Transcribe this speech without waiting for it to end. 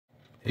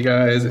Hey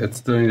guys,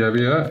 it's Doing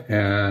W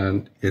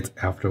and it's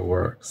after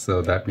work,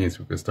 so that means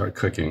we can start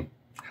cooking.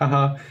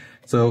 Haha.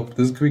 So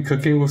this is gonna be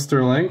cooking with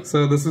Sterling,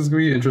 so this is gonna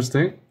be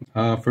interesting.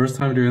 First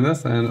time doing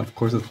this, and of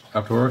course it's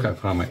after work. I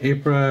put on my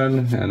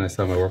apron and I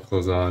still have my work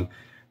clothes on,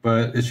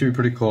 but it should be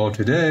pretty cool.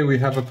 Today we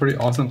have a pretty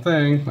awesome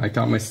thing. I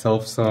got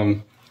myself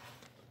some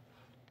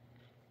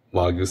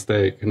Wagyu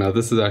steak. Now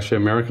this is actually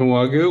American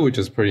Wagyu, which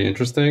is pretty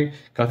interesting.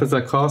 Got this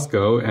at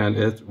Costco and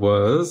it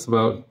was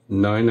about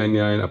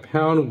 $9.99 a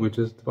pound, which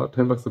is about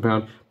 10 bucks a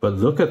pound. But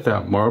look at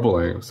that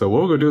marbling. So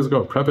what we're gonna do is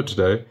go prep it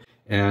today.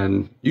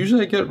 And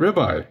usually I get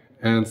ribeye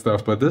and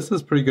stuff, but this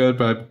is pretty good.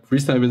 But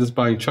recently I've been just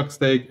buying chuck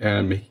steak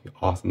and making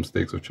awesome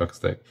steaks with chuck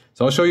steak.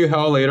 So I'll show you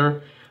how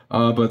later.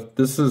 But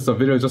this is a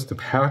video just to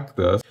pack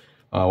this.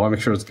 I wanna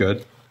make sure it's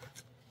good.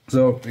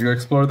 So you're gonna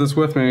explore this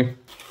with me.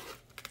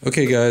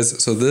 Okay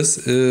guys, so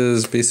this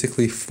is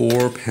basically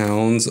 4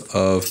 pounds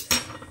of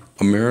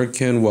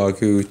American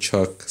Wagyu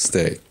chuck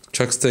steak.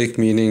 Chuck steak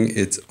meaning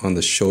it's on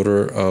the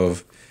shoulder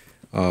of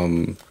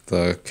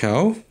the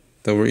cow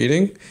that we're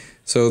eating.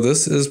 So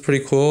this is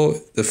pretty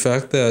cool. The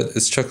fact that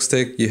it's chuck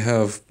steak, you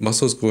have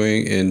muscles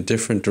going in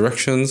different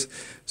directions.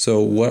 So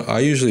what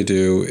I usually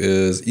do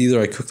is either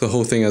I cook the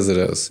whole thing as it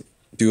is,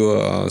 do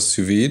a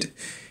sous vide,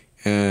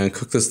 and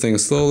cook this thing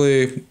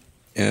slowly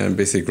and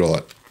basically grill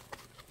it.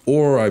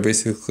 Or I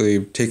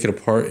basically take it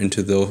apart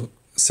into the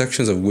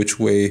sections of which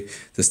way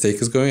the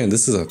steak is going. And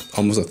this is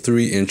almost a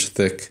 3-inch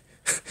thick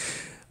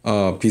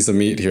piece of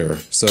meat here.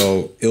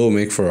 So it will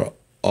make for an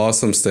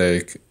awesome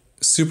steak,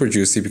 super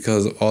juicy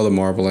because of all the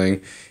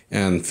marbling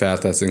and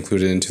fat that's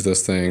included into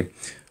this thing.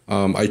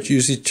 I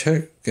usually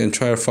check and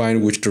try to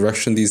find which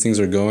direction these things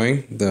are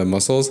going, the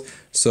muscles.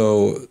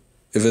 So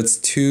if it's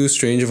too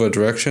strange of a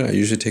direction, I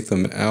usually take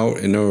them out.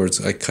 In other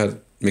words, I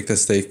make the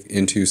steak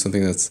into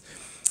something that's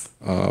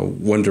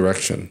one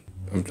direction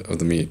of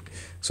the meat,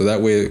 so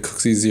that way it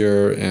cooks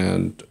easier.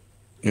 And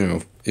you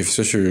know,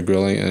 especially if you're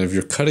grilling and if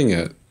you're cutting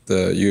it,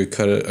 you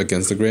cut it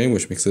against the grain,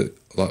 which makes it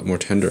a lot more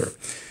tender.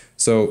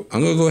 So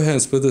I'm gonna go ahead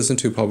and split this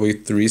into probably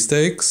 3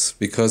 steaks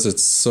because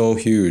it's so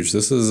huge.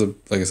 This is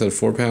like I said,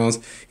 4 pounds.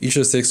 Each of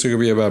the steaks are gonna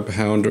be about a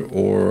pound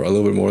or a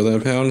little bit more than a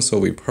pound, so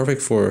it'll be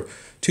perfect for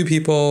 2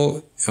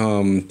 people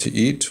to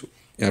eat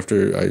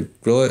after I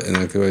grill it, and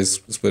I can always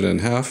split it in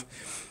half.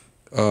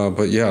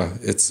 But yeah,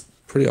 it's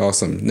pretty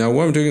awesome. Now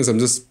what I'm doing is I'm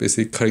just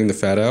basically cutting the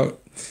fat out,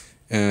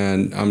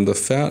 and the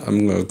fat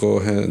I'm gonna go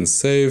ahead and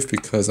save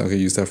because I'm gonna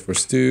use that for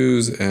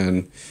stews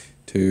and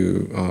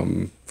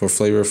for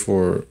flavor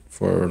for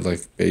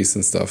like base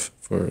and stuff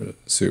for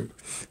soup.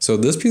 So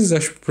this piece is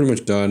actually pretty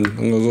much done.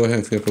 I'm gonna go ahead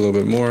and clean up a little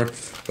bit more,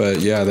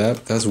 but yeah,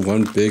 that's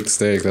one big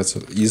steak. That's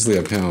easily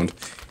a pound,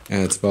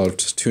 and it's about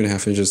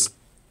 2.5 inches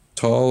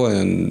tall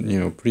and, you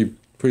know,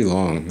 pretty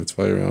long. It's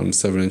probably around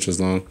 7 inches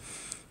long.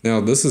 Now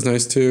this is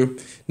nice too.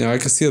 Now I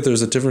can see that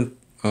there's a different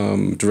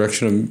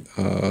direction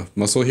of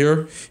muscle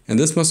here, and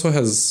this muscle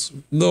has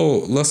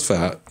less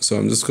fat, so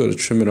I'm just going to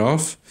trim it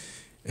off.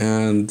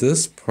 And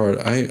this part,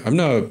 I'm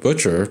not a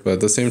butcher, but at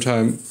the same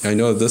time, I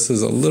know this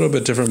is a little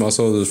bit different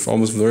muscle. There's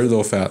almost very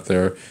low fat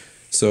there,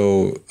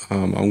 so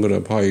I'm going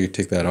to probably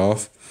take that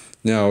off.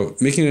 Now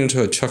making it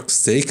into a chuck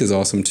steak is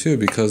awesome too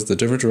because the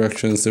different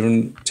directions,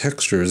 different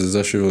textures is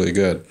actually really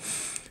good.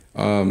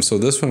 So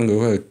this one I'm going to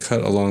go ahead and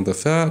cut along the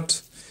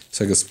fat,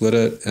 so I can split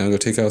it, and I'm going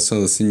to take out some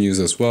of the sinews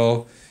as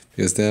well,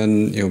 because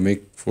then it'll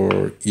make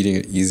for eating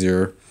it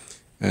easier.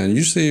 And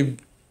usually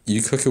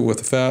you cook it with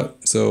the fat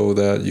so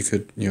that you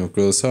could, you know,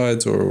 grill the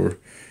sides or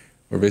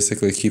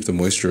basically keep the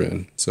moisture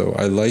in. So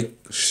I like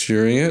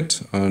searing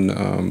it on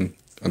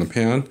a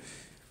pan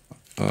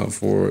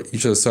for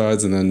each of the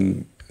sides,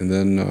 and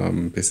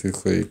then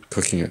basically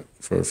cooking it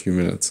for a few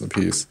minutes a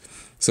piece.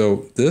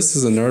 So this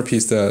is another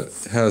piece that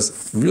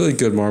has really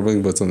good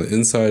marbling, but it's on the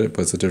inside,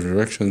 but it's a different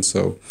direction.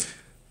 So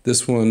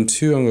this one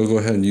too, I'm gonna go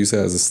ahead and use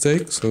that as a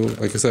steak. So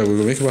like I said, we're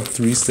gonna make about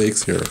 3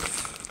 steaks here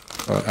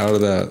out of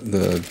that,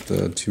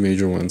 the 2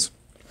 major ones.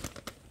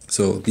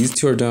 So these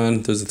 2 are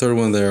done. There's a third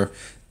one there.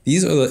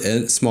 These are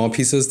the small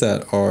pieces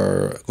that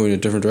are going in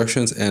different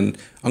directions, and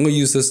I'm gonna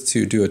use this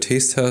to do a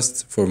taste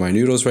test for my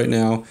noodles right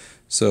now.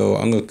 So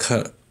I'm gonna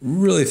cut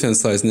really thin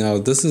slice. Now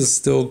this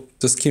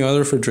came out of the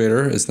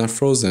refrigerator. It's not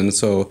frozen,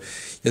 so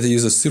you have to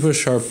use a super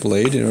sharp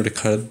blade in order to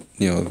cut it,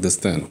 you know, this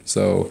thin.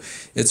 So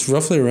it's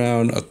roughly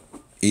around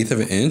 1/8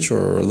 of an inch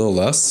or a little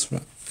less.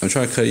 I'm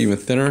trying to cut it even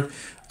thinner.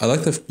 I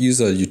like to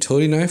use a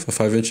utility knife, a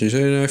 5-inch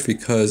utility knife,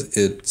 because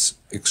it's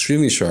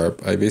extremely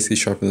sharp. I basically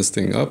sharpen this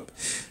thing up,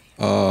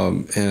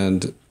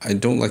 and I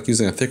don't like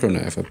using a thicker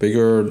knife. A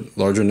bigger,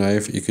 larger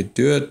knife, you could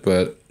do it,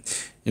 but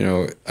you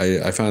know,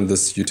 I found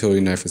this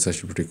utility knife is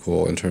actually pretty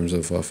cool in terms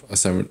of a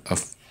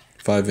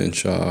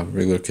 5-inch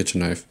regular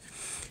kitchen knife.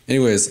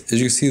 Anyways, as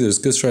you can see, there's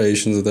good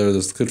striations there.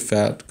 There's good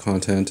fat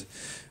content.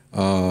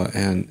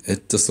 And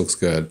it just looks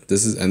good.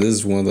 This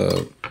is one of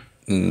the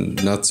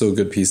not so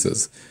good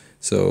pieces.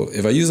 So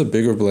if I use a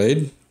bigger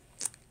blade,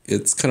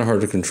 it's kind of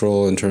hard to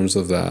control in terms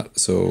of that.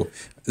 So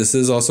this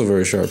is also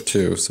very sharp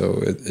too.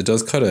 So it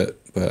does cut it,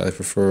 but I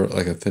prefer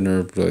like a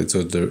thinner blade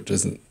so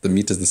the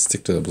meat doesn't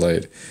stick to the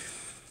blade.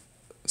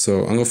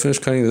 So I'm gonna finish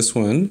cutting this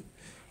one,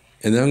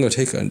 and then I'm gonna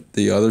take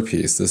the other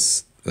piece,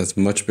 that's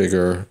much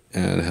bigger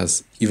and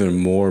has even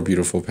more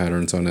beautiful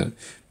patterns on it.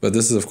 But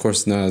this is of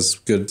course not as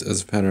good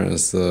as a pattern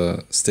as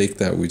the steak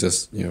that we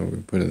just, we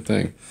put in the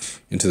thing,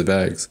 into the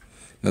bags.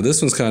 Now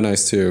this one's kind of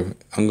nice too.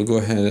 I'm gonna go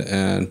ahead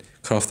and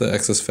cut off the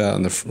excess fat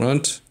on the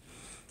front,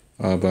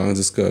 but I'm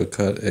just gonna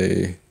cut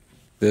a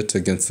bit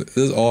against, this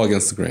is all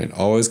against the grain.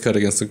 Always cut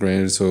against the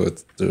grain so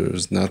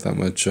there's not that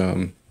much,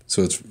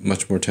 so it's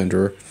much more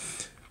tender.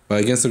 By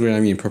against the grain, I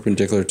mean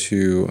perpendicular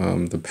to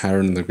the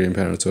pattern, the grain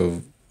pattern,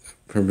 so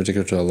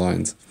perpendicular to the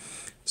lines.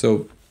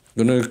 So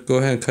I'm gonna go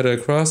ahead and cut it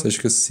across. As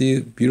you can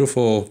see,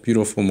 beautiful,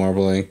 beautiful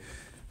marbling.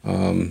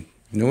 You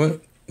know what?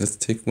 Let's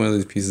take one of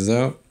these pieces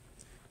out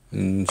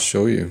and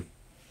show you.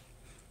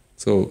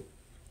 So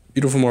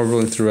beautiful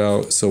marbling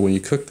throughout. So when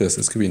you cook this,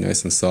 it's gonna be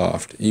nice and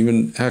soft.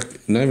 Even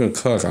heck, not even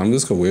cook. I'm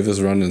just gonna wave this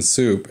around in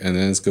soup, and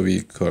then it's gonna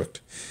be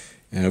cooked,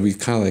 and it'll be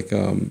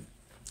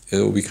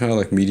kind of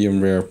like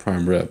medium rare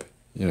prime rib.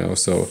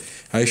 So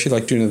I actually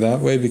like doing it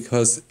that way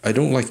because I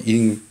don't like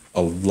eating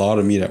a lot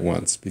of meat at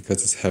once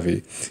because it's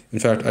heavy. In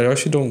fact, I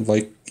actually don't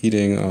like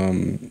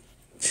eating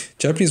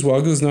Japanese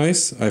Wagyu is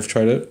nice. I've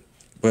tried it,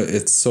 but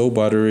it's so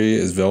buttery,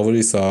 it's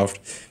velvety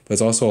soft, but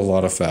it's also a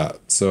lot of fat.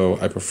 So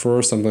I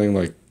prefer something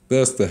like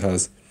this that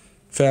has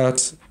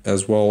fat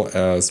as well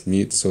as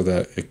meat so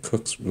that it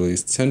cooks really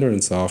tender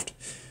and soft.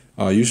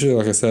 Usually,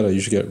 like I said, I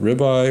usually get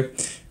ribeye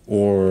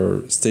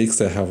or steaks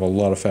that have a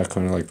lot of fat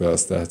content like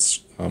this that's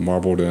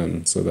marbled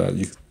in so that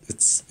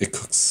it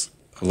cooks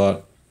a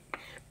lot.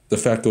 The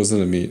fat goes in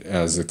the meat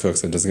as it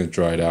cooks and doesn't get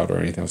dried out or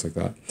anything else like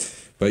that.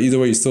 But either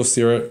way, you still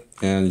sear it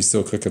and you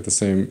still cook it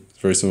the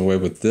very similar way.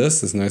 But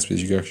this is nice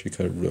because you can actually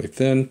cut it really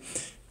thin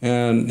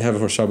and have it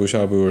for shabu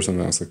shabu or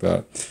something else like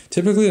that.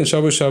 Typically in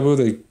shabu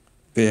shabu,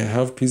 they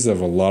have pieces that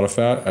have a lot of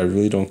fat. I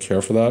really don't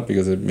care for that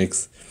because it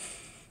makes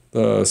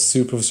the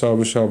soup of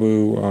shabu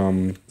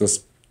shabu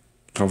just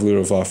convoluted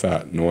with a lot of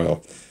fat and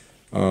oil.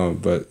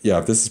 But yeah,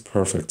 this is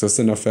perfect. Just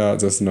enough fat,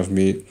 just enough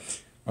meat.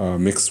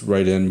 Mixed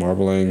right in,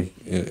 marbling.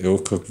 It'll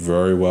cook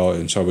very well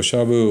in shabu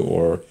shabu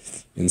or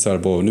inside a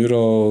bowl of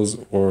noodles,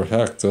 or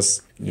heck,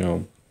 just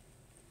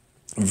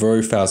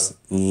very fast,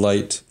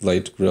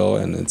 light grill,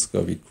 and it's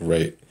gonna be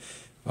great.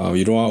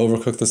 You don't want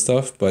to overcook the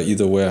stuff, but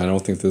either way, I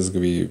don't think this is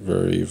gonna be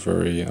very,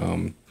 very.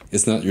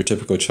 It's not your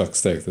typical chuck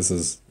steak. This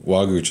is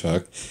Wagyu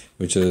chuck,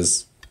 which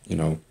is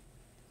a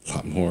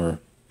lot more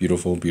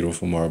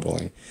beautiful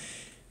marbling.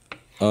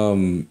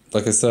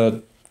 Like I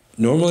said,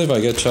 normally if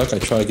I get chuck, I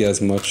try to get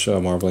as much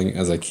marbling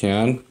as I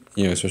can,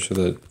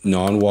 especially the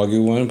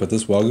non-Wagyu one, but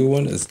this Wagyu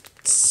one is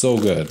so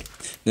good.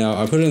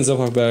 Now, I put it in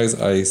Ziploc bags,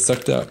 I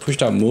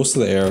pushed out most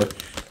of the air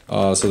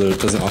so that it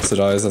doesn't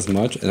oxidize as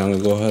much, and I'm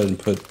gonna go ahead and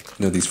put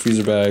these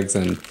freezer bags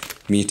and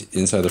meat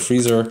inside the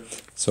freezer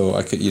so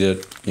I could eat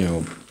it,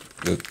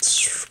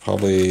 it's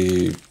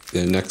probably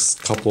in the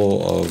next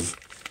couple of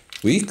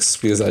weeks,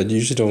 because I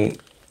usually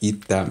don't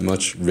eat that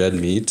much red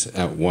meat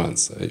at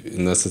once,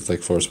 unless it's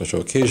like for a special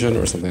occasion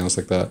or something else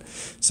like that.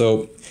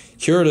 So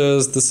here it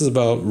is. This is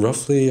about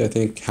roughly, I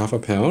think, half a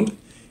pound.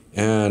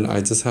 And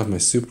I just have my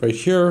soup right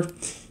here.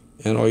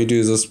 And all you do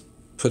is just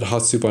put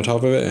hot soup on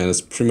top of it and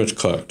it's pretty much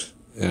cooked.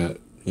 And,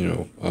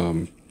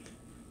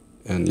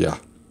 and yeah,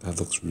 that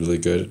looks really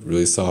good,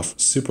 really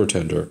soft, super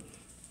tender.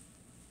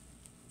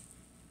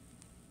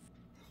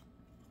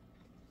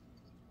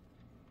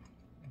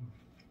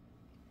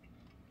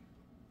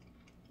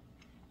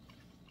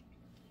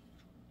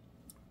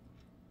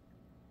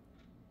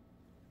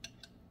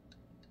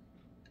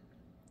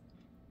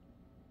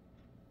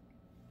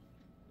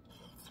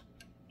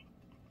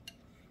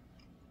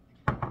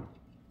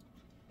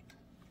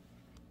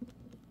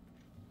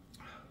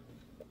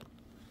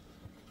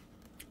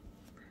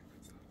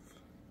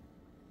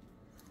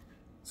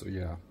 So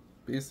yeah,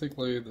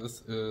 basically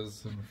this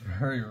is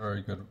very,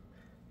 very good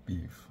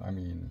beef. I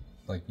mean,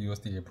 like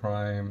USDA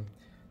Prime.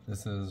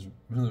 This is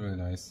really, really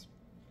nice.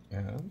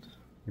 And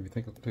if you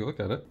take a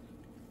look at it,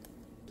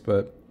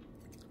 but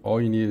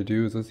all you need to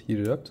do is just heat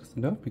it up just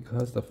enough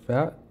because the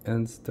fat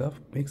and stuff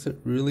makes it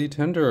really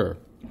tender.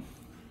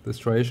 The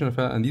striation of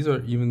fat, and these are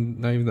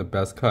not even the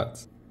best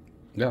cuts.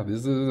 Yeah,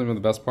 these are even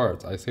the best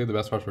parts. I save the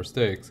best parts for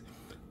steaks.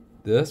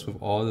 This, with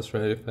all the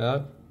striated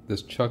fat,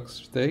 this chuck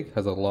steak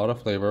has a lot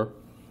of flavor.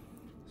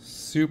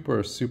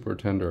 Super, super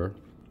tender.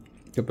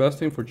 The best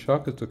thing for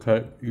chuck is to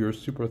cut yours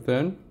super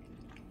thin.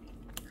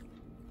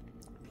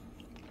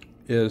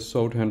 It is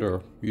so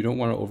tender. You don't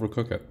want to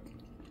overcook it.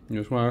 You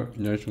just want it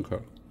nice and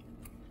cooked.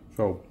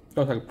 So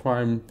that's like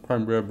prime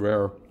rib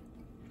rare.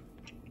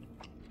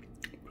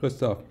 Good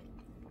stuff.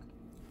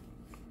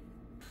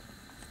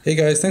 Hey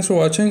guys, thanks for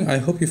watching. I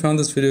hope you found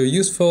this video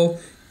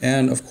useful,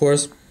 and of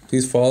course,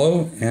 please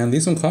follow and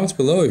leave some comments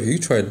below if you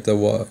tried the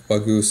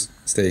Wagyu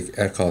steak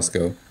at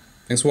Costco.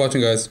 Thanks for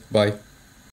watching, guys. Bye.